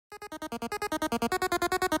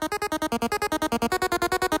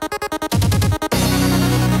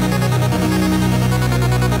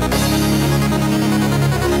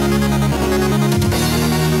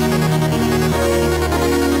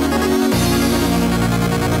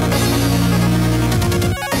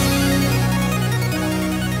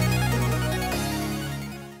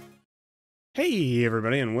Hey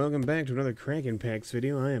everybody, and welcome back to another Kraken Packs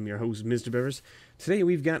video. I am your host, Mr. Bevers. Today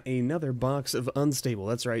we've got another box of Unstable.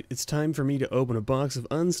 That's right, it's time for me to open a box of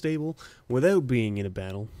Unstable without being in a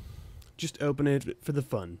battle. Just open it for the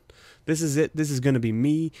fun. This is it. This is going to be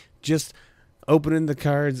me just opening the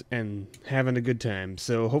cards and having a good time.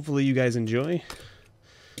 So hopefully you guys enjoy.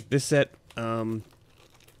 This set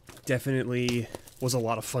definitely was a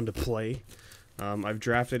lot of fun to play. I've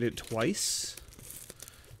drafted it twice.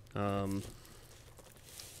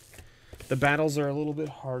 The battles are a little bit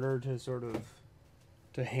harder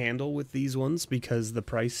to handle with these ones because the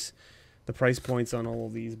price points on all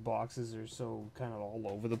of these boxes are so kind of all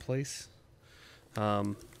over the place.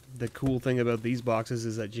 The cool thing about these boxes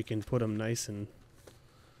is that you can put them nice and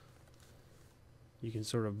you can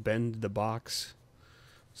sort of bend the box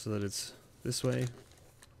so that it's this way.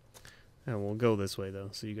 And we'll go this way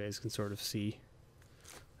though, so you guys can sort of see.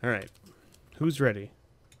 Alright, who's ready?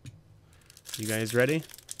 You guys ready?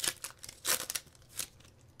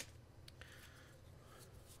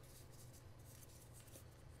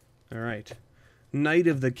 Alright. Knight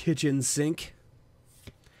of the Kitchen Sink.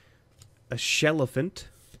 A Shelliphant.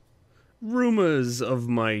 Rumors of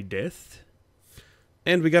My Death.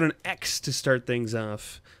 And we got an X to start things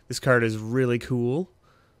off. This card is really cool.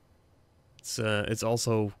 It's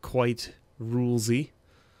also quite rulesy.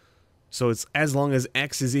 So it's as long as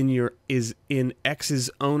X is in X's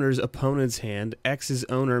owner's opponent's hand, X's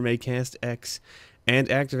owner may cast X and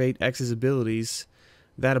activate X's abilities.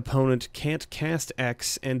 That opponent can't cast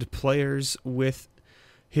X and plays with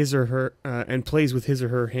his or her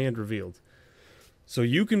hand revealed. So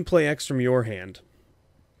you can play X from your hand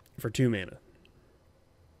for 2 mana.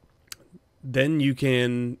 Then you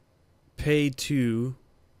can pay 2.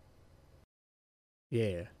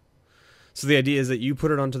 Yeah. So the idea is that you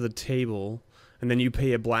put it onto the table, and then you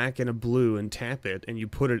pay a black and a blue and tap it, and you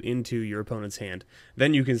put it into your opponent's hand.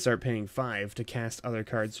 Then you can start paying 5 to cast other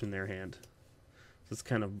cards from their hand. So it's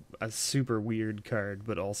kind of a super weird card,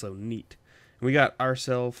 but also neat. And we got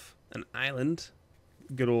ourselves an island,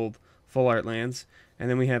 good old full art lands, and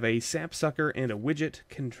then we have a sapsucker and a widget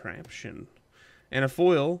contraption, and a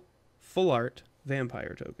foil full art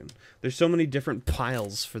vampire token. There's so many different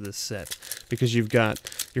piles for this set because you've got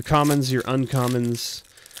your commons, your uncommons,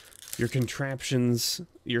 your contraptions,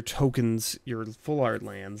 your tokens, your full art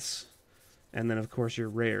lands, and then of course your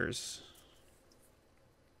rares.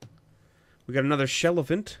 We got another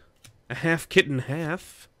Shelliphant, a half kitten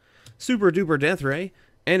half, super duper death ray,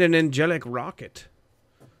 and an angelic rocket.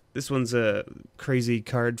 This one's a crazy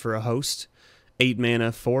card for a host. 8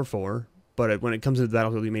 mana, 4/4. But when it comes into the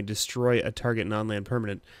battlefield, you may destroy a target non-land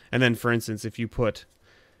permanent. And then, for instance, if you put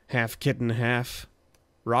half kitten, half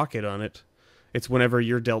rocket on it, it's whenever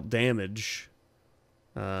you're dealt damage,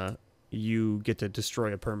 you get to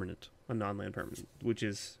destroy a permanent, a non-land permanent, which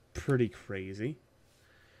is pretty crazy.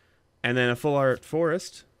 And then a full art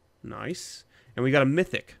forest, nice. And we got a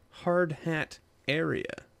mythic hard hat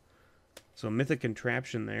area. So a mythic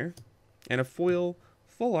contraption there. And a foil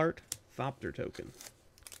full art Thopter token.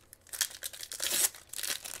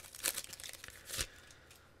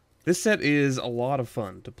 This set is a lot of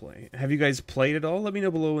fun to play. Have you guys played it all? Let me know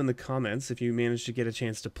below in the comments if you managed to get a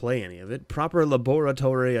chance to play any of it. Proper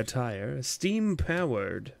laboratory attire. Steam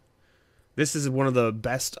powered. This is one of the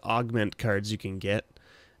best augment cards you can get.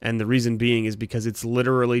 And the reason being is because it's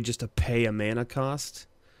literally just a pay a mana cost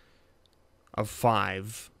of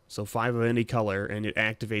 5. So 5 of any color, and it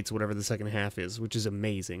activates whatever the second half is, which is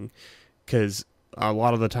amazing. Because a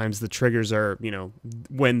lot of the times the triggers are, you know,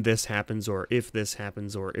 when this happens, or if this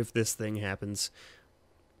happens, or if this thing happens,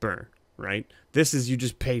 burn, right? This is you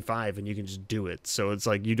just pay 5 and you can just do it. So it's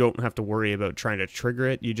like you don't have to worry about trying to trigger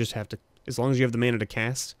it. You just have to, as long as you have the mana to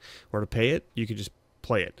cast or to pay it, you can just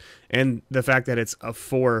play it. And the fact that it's a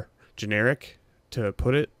 4 generic to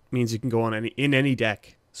put it means you can go on in any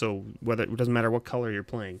deck. So whether it doesn't matter what color you're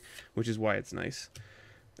playing, which is why it's nice.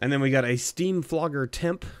 And then we got a Steam Flogger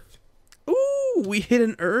Temp. Ooh, we hit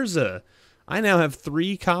an Urza. I now have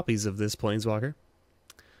 3 copies of this Planeswalker.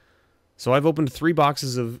 So I've opened 3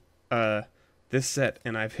 boxes of this set,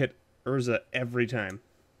 and I've hit Urza every time.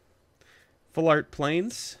 Full art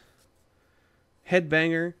Plains,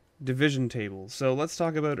 Headbanger, Division Table. So let's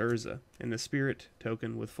talk about Urza and the Spirit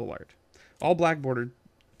token with full art. All black bordered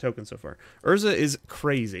token so far. Urza is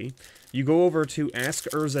crazy. You go over to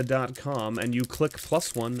askurza.com and you click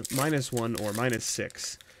 +1, -1, or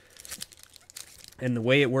 -6. And the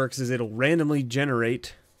way it works is it'll randomly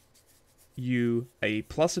generate you a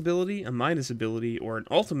plus ability, a minus ability, or an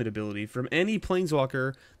ultimate ability from any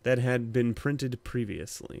Planeswalker that had been printed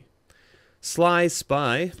previously. Sly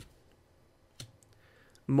Spy,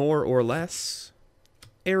 More or Less,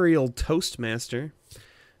 Aerial Toastmaster.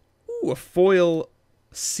 Ooh, a foil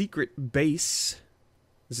Secret Base.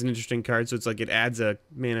 This is an interesting card, so it's like it adds a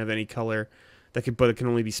mana of any color but it can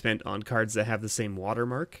only be spent on cards that have the same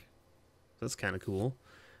watermark. That's kind of cool.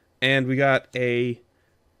 And we got a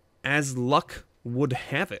As Luck Would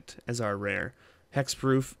Have It as our rare.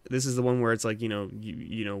 Hexproof. This is the one where it's like,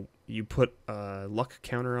 you put a luck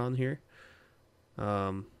counter on here.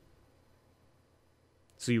 So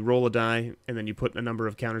you roll a die, and then you put a number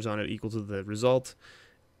of counters on it equal to the result.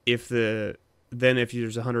 If there's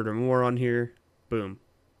 100 or more on here, boom.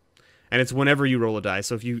 And it's whenever you roll a die.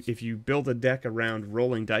 So if you build a deck around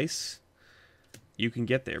rolling dice, you can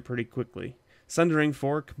get there pretty quickly. Sundering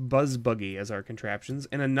Fork, Buzz Buggy as our contraptions,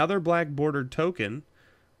 and another black bordered token,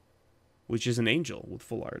 which is an angel with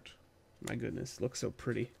full art. My goodness, looks so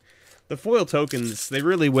pretty. The foil tokens, they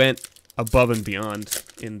really went above and beyond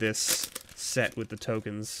in this set with the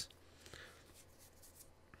tokens.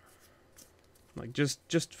 Like,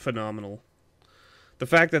 just phenomenal. The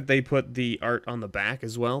fact that they put the art on the back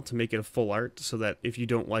as well to make it a full art, so that if you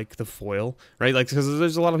don't like the foil, right? Like, because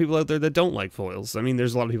there's a lot of people out there that don't like foils. I mean,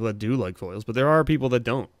 there's a lot of people that do like foils, but there are people that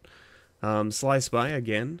don't. Sly Spy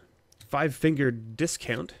again. 5-fingered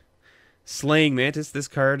Discount. Slaying Mantis. This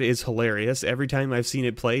card is hilarious. Every time I've seen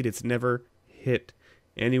it played, it's never hit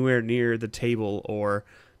anywhere near the table, or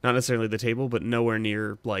not necessarily the table, but nowhere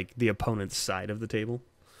near like the opponent's side of the table.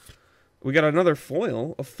 We got another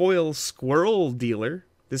foil, a foil Squirrel Dealer.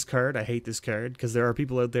 This card, I hate this card, because there are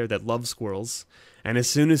people out there that love squirrels. And as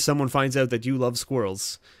soon as someone finds out that you love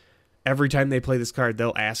squirrels, every time they play this card,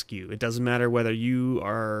 they'll ask you. It doesn't matter whether you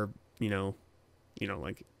are,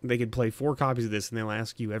 like, they could play 4 copies of this, and they'll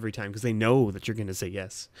ask you every time, because they know that you're going to say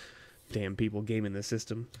yes. Damn people gaming this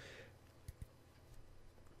system.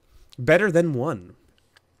 Better Than One.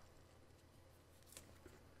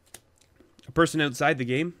 A person outside the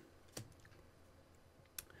game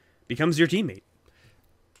becomes your teammate.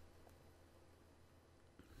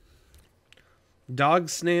 Dog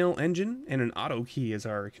Snail Engine and an Auto Key as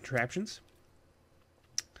our contraptions.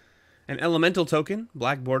 An Elemental Token,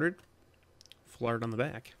 black bordered, full art on the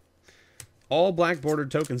back. All black bordered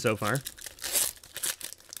tokens so far.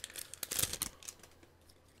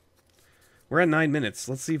 We're at 9 minutes.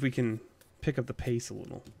 Let's see if we can pick up the pace a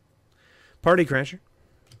little. Party Crasher.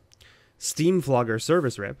 Steam Flogger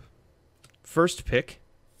Service Rep. First Pick.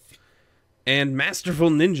 And Masterful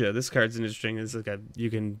Ninja. This card's interesting. It's like you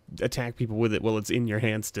can attack people with it while it's in your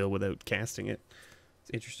hand still without casting it. It's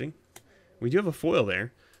interesting. We do have a foil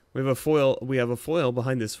there. We have a foil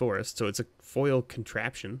behind this forest, so it's a foil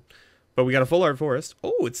contraption. But we got a full art forest.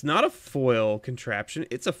 Oh, it's not a foil contraption.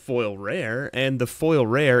 It's a foil rare, and the foil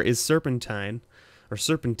rare is Serpentine,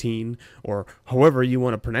 or however you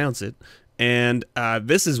want to pronounce it. And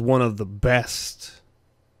this is one of the best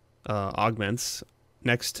augments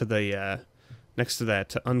next to that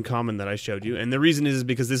uncommon that I showed you. And the reason is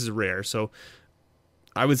because this is rare. So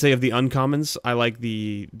I would say of the uncommons, I like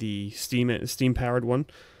the steam powered one.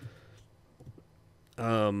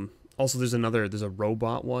 Also there's a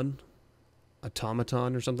robot one,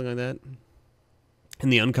 automaton or something like that, in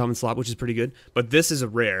the uncommon slot, which is pretty good. But this is a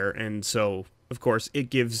rare, and so of course it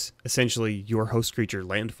gives essentially your host creature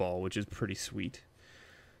landfall, which is pretty sweet.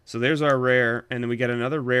 So there's our rare, and then we got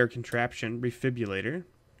another rare contraption, Refibrillator.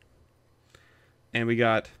 And we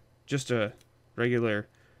got just a regular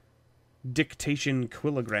Dictation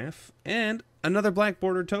Quillograph, and another black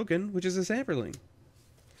border token, which is a Samplerling.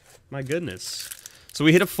 My goodness. So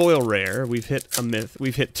we hit a foil rare, we've hit a myth,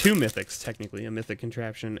 we've hit 2 mythics technically, a mythic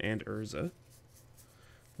contraption and Urza.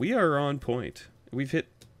 We are on point. We've hit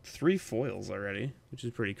 3 foils already, which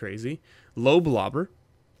is pretty crazy. Low Blobber,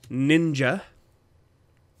 Ninja.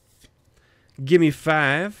 Gimme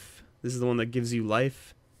 5. This is the one that gives you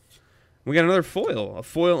life. We got another foil. A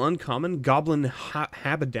foil uncommon. Goblin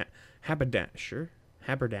Haberdasher.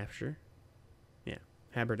 Yeah,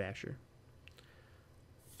 Haberdasher.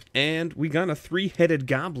 And we got a 3-headed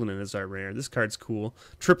goblin as our rare. This card's cool.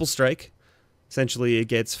 Triple strike. Essentially, it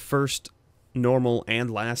gets first, normal,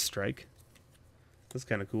 and last strike. That's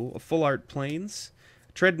kind of cool. A full art planes.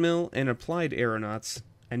 Treadmill and applied aeronauts.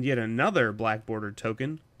 And yet another black bordered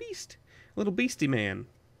token. Beast. Little beastie man.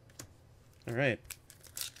 Alright.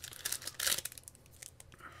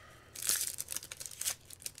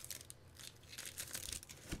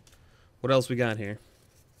 What else we got here?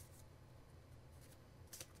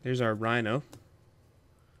 There's our Rhino.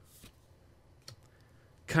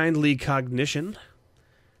 Kindly Cognition.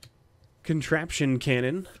 Contraption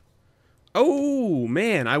Cannon. Oh,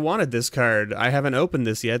 man, I wanted this card. I haven't opened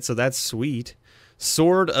this yet, so that's sweet.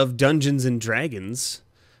 Sword of Dungeons and Dragons.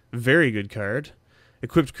 Very good card.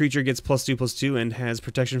 Equipped creature gets +2/+2 and has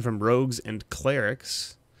protection from rogues and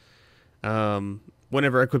clerics.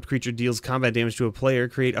 Whenever equipped creature deals combat damage to a player,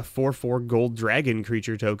 create a 4/4 gold dragon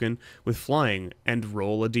creature token with flying and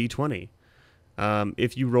roll a d20.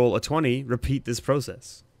 If you roll a 20, repeat this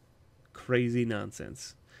process. Crazy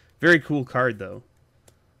nonsense. Very cool card, though.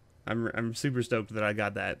 I'm super stoked that I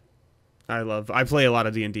got that. I play a lot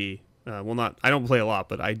of D&D. I don't play a lot,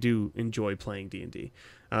 but I do enjoy playing D&D.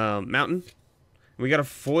 Mountain. We got a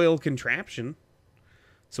foil contraption.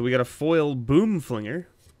 So we got a foil boom flinger.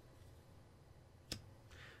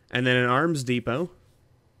 And then an arms depot.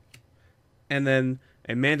 And then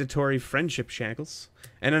a mandatory friendship shackles.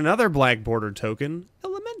 And another black border token,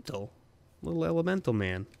 elemental. Little elemental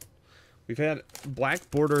man. We've had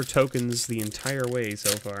black border tokens the entire way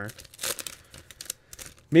so far.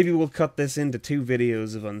 Maybe we'll cut this into 2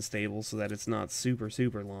 videos of Unstable so that it's not super,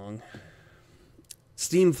 super long.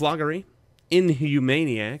 Steam Floggery,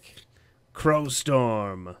 Inhumaniac,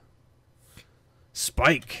 Crowstorm,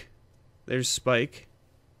 Spike. There's Spike.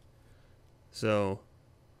 So,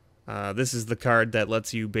 this is the card that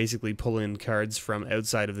lets you basically pull in cards from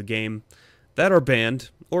outside of the game that are banned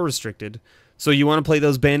or restricted. So you want to play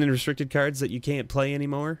those banned and restricted cards that you can't play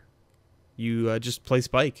anymore? You just play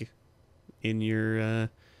Spike in your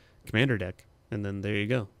commander deck, and then there you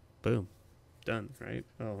go. Boom. Done, right?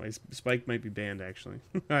 Oh, Spike might be banned, actually.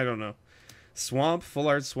 I don't know. Swamp, Full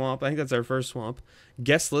Art Swamp. I think that's our first swamp.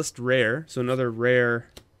 Guest List Rare, so another rare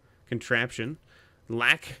contraption.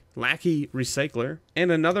 Lackey Recycler,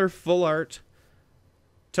 and another Full Art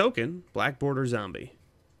token, Black Border Zombie.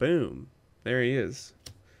 Boom. There he is.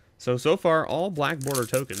 So far, all black border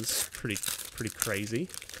tokens. Pretty crazy.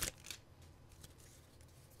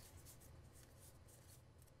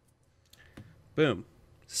 Boom.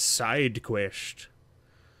 Side quest.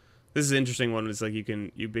 This is an interesting one. It's like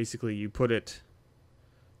you basically put it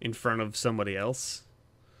in front of somebody else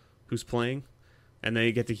who's playing, and then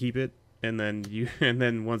you get to keep it, and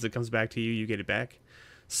then once it comes back to you, you get it back.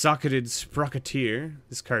 Socketed Sprocketeer.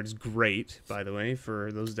 This card's great, by the way,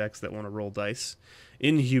 for those decks that want to roll dice.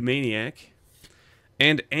 Inhumaniac.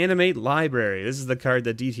 And Animate Library. This is the card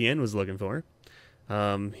that DTN was looking for.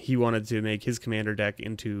 He wanted to make his commander deck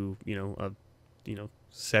into, a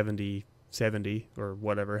 70 or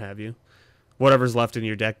whatever have you. Whatever's left in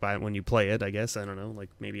your deck when you play it, I guess. I don't know, like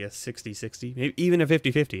maybe a 60-60. Maybe even a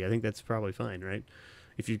 50-50. I think that's probably fine, right?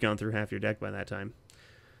 If you've gone through half your deck by that time.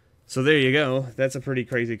 So there you go. That's a pretty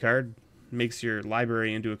crazy card. Makes your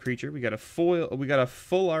library into a creature. We got a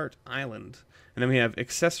full art island. And then we have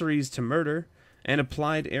accessories to murder and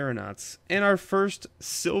applied aeronauts. And our first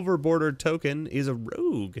silver bordered token is a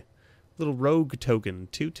rogue. Little rogue token,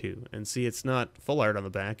 2/2. And see, it's not full art on the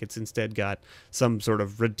back. It's instead got some sort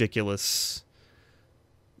of ridiculous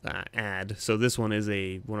ad. So this one is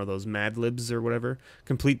one of those Mad Libs or whatever.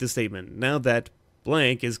 Complete the statement. Now that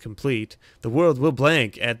blank is complete, the world will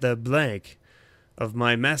blank at the blank of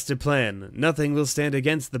my master plan. Nothing will stand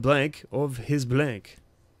against the blank of his blank.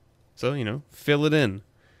 So, fill it in.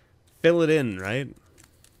 Fill it in, right?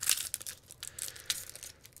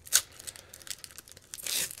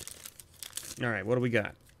 Alright, what do we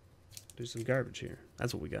got? There's some garbage here.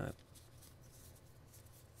 That's what we got.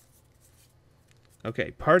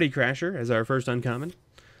 Okay, Party Crasher as our first uncommon.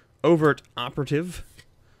 Overt Operative.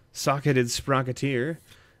 Socketed Sprocketeer.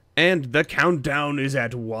 And the countdown is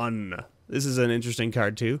at 1. This is an interesting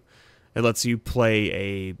card, too. It lets you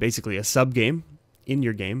play basically a sub-game in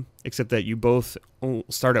your game, except that you both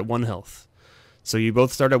start at 1 health. So you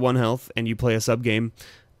both start at 1 health, and you play a sub-game.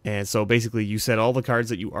 And so basically you set all the cards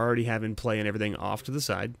that you already have in play and everything off to the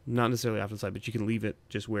side. Not necessarily off to the side, but you can leave it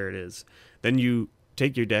just where it is. Then you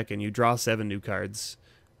take your deck and you draw 7 new cards,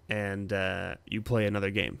 and you play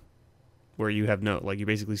another game where you have you're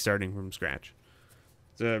basically starting from scratch.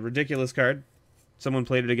 It's a ridiculous card. Someone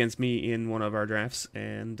played it against me in one of our drafts,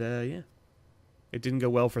 and yeah. It didn't go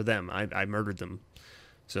well for them. I murdered them.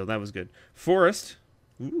 So that was good. Forest.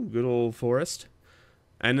 Ooh, good old Forest.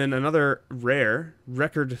 And then another rare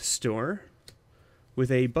Record Store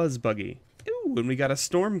with a Buzz Buggy. Ooh, and we got a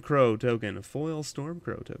Stormcrow token. A foil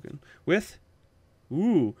Stormcrow token. With,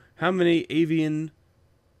 how many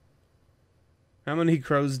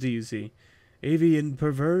crows do you see? Avian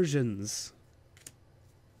perversions.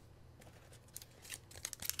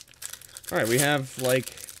 Alright, we have,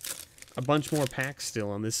 a bunch more packs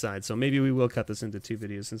still on this side, so maybe we will cut this into 2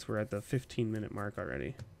 videos since we're at the 15-minute mark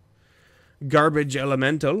already. Garbage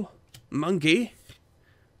Elemental, Monkey,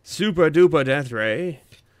 Super Duper Death Ray,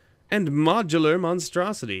 and Modular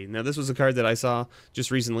Monstrosity. Now, this was a card that I saw just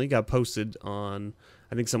recently, got posted on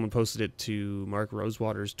I think someone posted it to Mark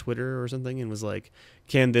Rosewater's Twitter or something and was like,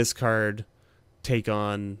 can this card take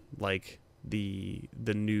on like the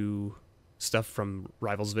new stuff from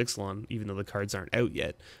Rivals of Ixalan, even though the cards aren't out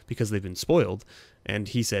yet because they've been spoiled? And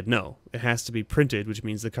he said no, it has to be printed, which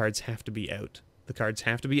means the cards have to be out. The cards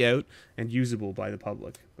have to be out and usable by the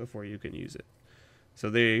public before you can use it. So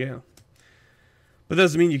there you go. But that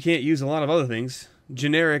doesn't mean you can't use a lot of other things.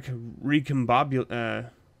 Generic recombinator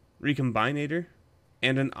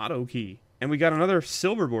and an auto key. And we got another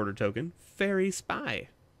silver border token, Fairy Spy.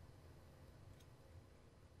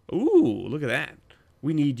 Ooh, look at that.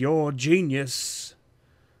 We need your genius.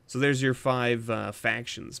 So there's your 5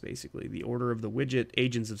 factions, basically. The Order of the Widget,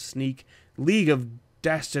 Agents of Sneak, League of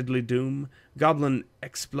Dastardly Doom, Goblin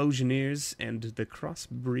Explosioneers, and the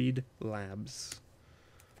Crossbreed Labs.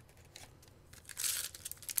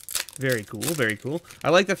 Very cool, very cool. I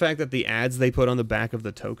like the fact that the ads they put on the back of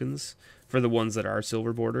the tokens, for the ones that are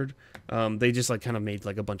silver bordered, they just like kind of made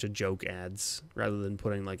like a bunch of joke ads rather than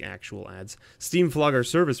putting like actual ads. Steam Flogger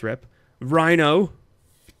Service Rep, Rhino,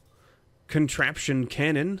 Contraption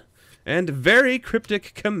Cannon, and Very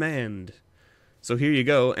Cryptic Command. So here you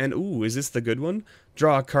go, and ooh, is this the good one?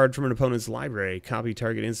 Draw a card from an opponent's library, copy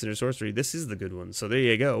target instant or sorcery. This is the good one, so there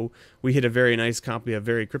you go. We hit a very nice copy of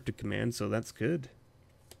Very Cryptic Command, so that's good.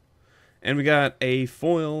 And we got a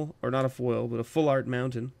foil, or not a foil, but a full art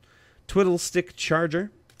mountain, Twiddle Stick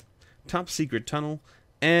Charger, Top Secret Tunnel,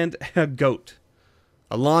 and a goat.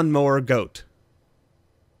 A lawnmower goat.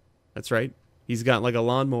 That's right. He's got like a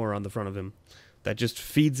lawnmower on the front of him that just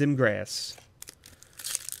feeds him grass.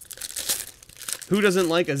 Who doesn't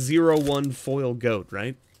like a 0/1 foil goat,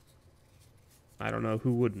 right? I don't know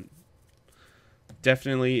who wouldn't.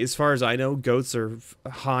 Definitely, as far as I know, goats are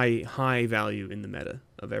high value in the meta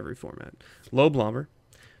of every format. Low Blobber,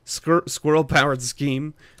 Squirrel-Powered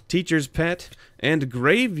Scheme, Teacher's Pet, and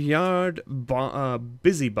Graveyard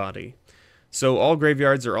Busybody. So all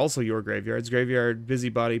graveyards are also your graveyards. Graveyard,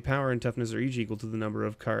 Busybody, Power, and Toughness are each equal to the number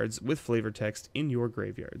of cards with flavor text in your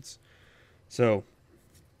graveyards. So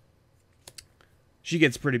she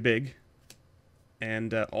gets pretty big.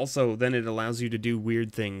 And also, then it allows you to do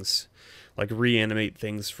weird things, like reanimate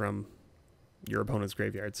things from your opponent's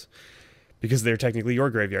graveyards, because they're technically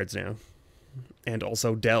your graveyards now. And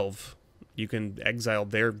also Delve. You can exile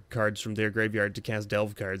their cards from their graveyard to cast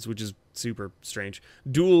Delve cards, which is super strange.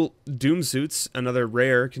 Dual Doom Suits, another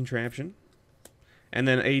rare contraption. And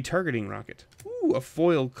then a targeting rocket. Ooh, a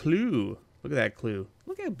foil clue. Look at that clue.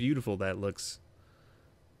 Look how beautiful that looks.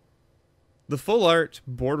 The full art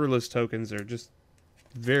borderless tokens are just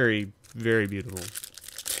very, very beautiful.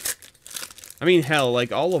 I mean, hell,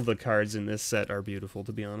 like, all of the cards in this set are beautiful,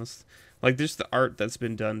 to be honest. Like, just the art that's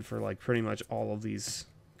been done for, like, pretty much all of these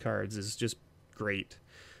cards is just great.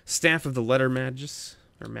 Staff of the Letter Magus,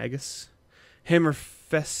 or Magus.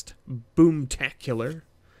 Hammerfest Boomtacular.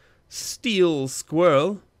 Steel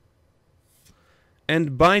Squirrel.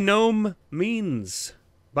 And By No Means.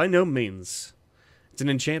 By No Means. It's an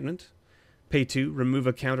enchantment. Pay 2, remove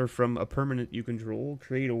a counter from a permanent you control.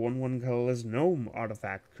 Create a 1/1 colorless gnome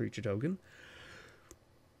artifact creature token.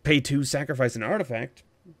 Pay 2, sacrifice an artifact.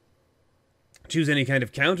 Choose any kind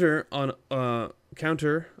of counter on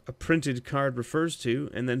counter a printed card refers to,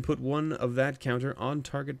 and then put one of that counter on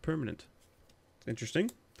target permanent.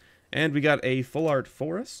 Interesting. And we got a full art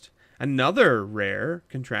forest. Another rare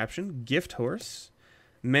contraption, Gift Horse.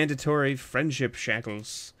 Mandatory Friendship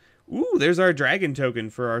Shackles. Ooh, there's our dragon token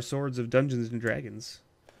for our Swords of Dungeons and Dragons.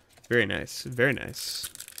 Very nice. Very nice.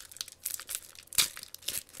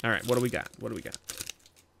 Alright, what do we got? What do we got?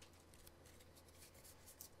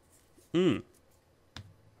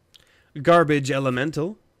 Garbage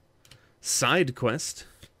Elemental. Side Quest.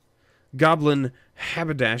 Goblin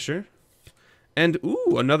Haberdasher. And,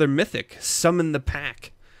 ooh, another mythic. Summon the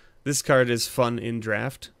Pack. This card is fun in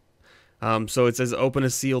draft. So it says, open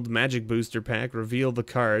a sealed magic booster pack, reveal the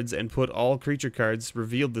cards, and put all creature cards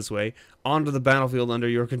revealed this way onto the battlefield under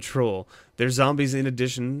your control. They're zombies in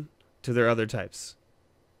addition to their other types.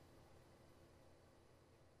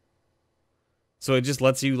 So it just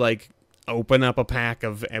lets you, like, open up a pack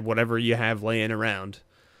of whatever you have laying around.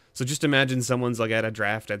 So just imagine someone's, like, at a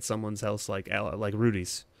draft at someone's house, like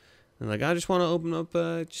Rudy's. And like, I just want to open up,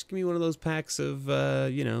 just give me one of those packs of,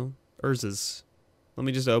 you know, Urzas. Let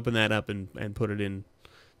me just open that up and put it in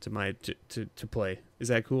to my to play. Is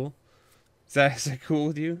that cool? Is that cool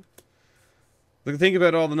with you? Look, think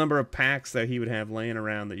about all the number of packs that he would have laying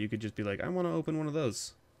around that you could just be like, I want to open one of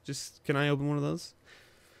those. Just, can I open one of those?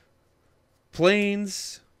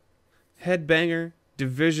 Planes, Headbanger,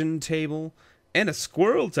 Division Table, and a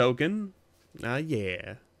squirrel token. Ah,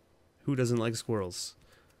 yeah. Who doesn't like squirrels?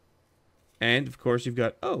 And, of course, you've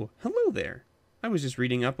got, oh, hello there. I was just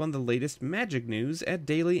reading up on the latest Magic news at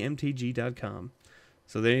dailymtg.com.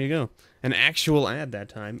 So there you go. An actual ad that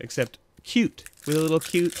time, except cute, with a little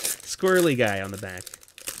cute squirrely guy on the back.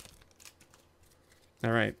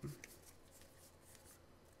 All right.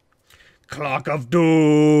 Clock of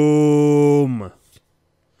Doom.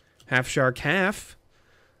 Half Shark Half.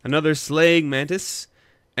 Another Slaying Mantis.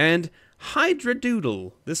 And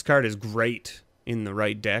Hydradoodle. This card is great in the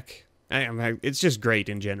right deck. It's just great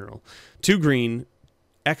in general. 2 green,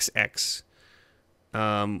 XX.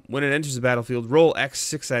 When it enters the battlefield, roll X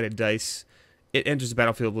 6-sided dice. It enters the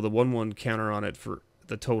battlefield with a 1/1 counter on it for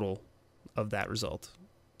the total of that result.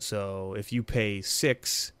 So if you pay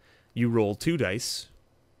 6, you roll 2 dice,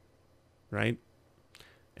 right?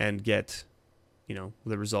 And get, you know,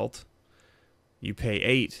 the result. You pay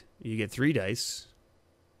 8, you get 3 dice.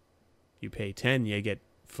 You pay 10, you get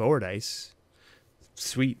 4 dice.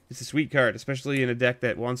 Sweet. It's a sweet card, especially in a deck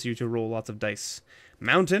that wants you to roll lots of dice.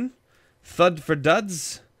 Mountain, Thud for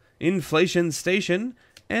Duds, Inflation Station,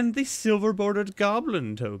 and the silver-bordered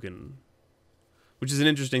Goblin token. Which is an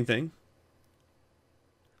interesting thing.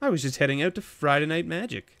 I was just heading out to Friday Night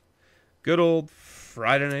Magic. Good old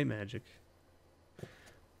Friday Night Magic.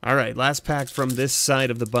 Alright, last pack from this side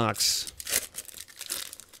of the box.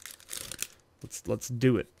 Let's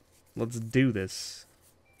do it. Let's do this.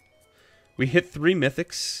 We hit 3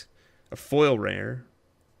 mythics, a foil rare.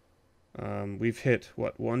 We've hit,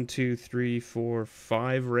 what, 1, 2, 3, 4,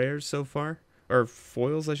 5 rares so far? Or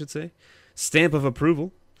foils, I should say. Stamp of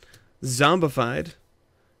Approval, Zombified,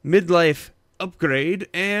 Midlife Upgrade,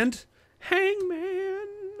 and Hangman.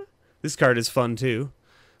 This card is fun, too.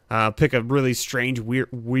 Pick a really strange,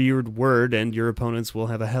 weird word, and your opponents will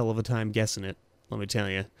have a hell of a time guessing it, let me tell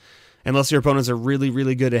you. Unless your opponents are really,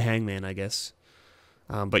 really good at Hangman, I guess.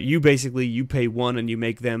 But you basically, you pay 1 and you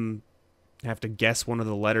make them have to guess one of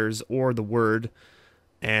the letters or the word.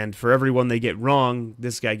 And for every one they get wrong,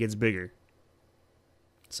 this guy gets bigger.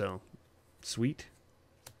 So, sweet.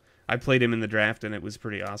 I played him in the draft and it was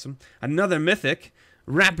pretty awesome. Another mythic,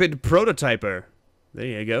 Rapid Prototyper. There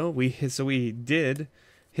you go. So we did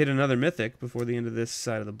hit another mythic before the end of this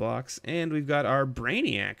side of the box. And we've got our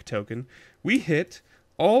Brainiac token. We hit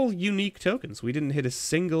all unique tokens. We didn't hit a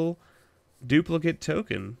single duplicate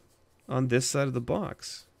token on this side of the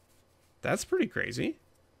box. That's pretty crazy.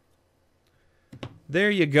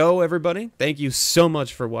 There you go, everybody. Thank you so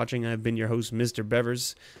much for watching. I've been your host, Mr.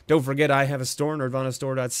 Bevers. Don't forget, I have a store,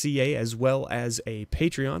 nerdvanastore.ca, as well as a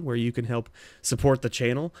Patreon, where you can help support the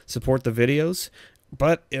channel, support the videos.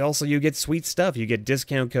 But you get sweet stuff. You get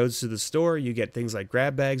discount codes to the store. You get things like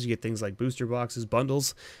grab bags. You get things like booster boxes,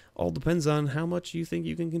 bundles. All depends on how much you think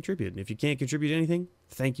you can contribute. And if you can't contribute anything,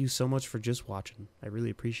 thank you so much for just watching. I really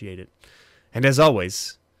appreciate it. And as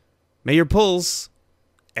always, may your pulls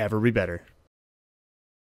ever be better.